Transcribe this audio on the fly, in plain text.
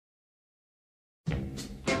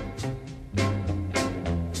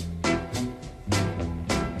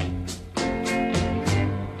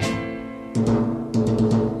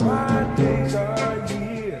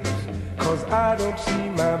won't see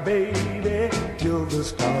my baby till the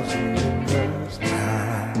stars are in the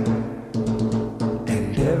sky.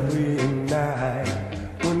 And every night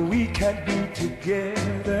when we can't be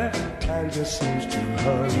together, time just seems to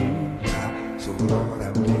hurry by. So Lord,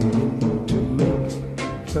 I'm begging you to make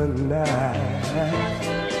the night.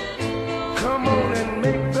 Come on and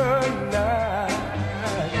make the night,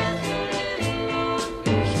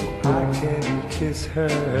 so I can kiss her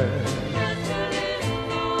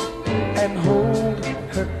and hold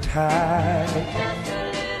her tight.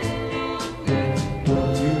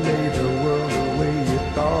 You made the world the way you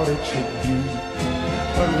thought it should be,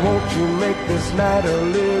 but won't you make this night a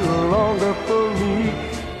little longer for me?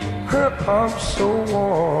 Her arms so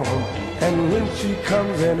warm, and when she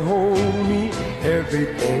comes and holds me,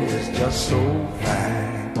 everything is just so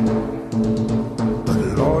fine. But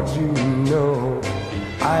Lord, you know,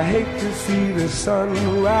 I hate to see the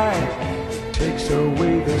sunrise takes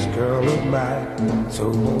away this girl of mine. So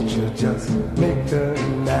won't you just make the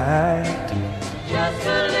night Just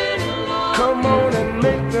a little more. come on and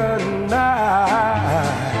make the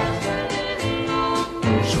night,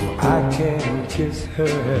 so I can kiss her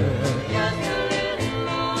Just a little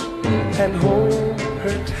more. and hold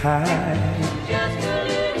her tight. Just a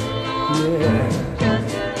little more. Yeah,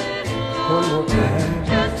 Just a little more. one more time.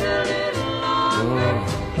 Just a little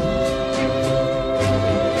more.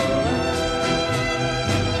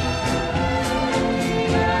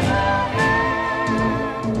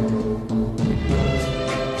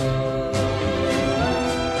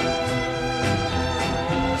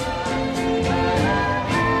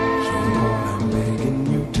 So Lord, I'm begging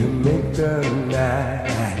you to make the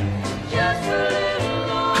night. Just a little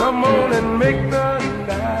more. Come on and make the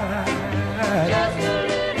night, Just a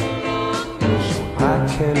little more. so I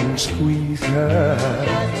can squeeze her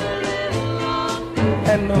Just a little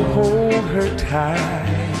more. and hold her tight.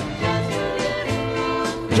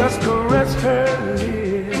 Just caress her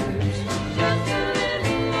lips Just a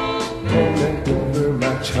little more. and give her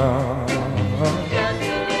my charm.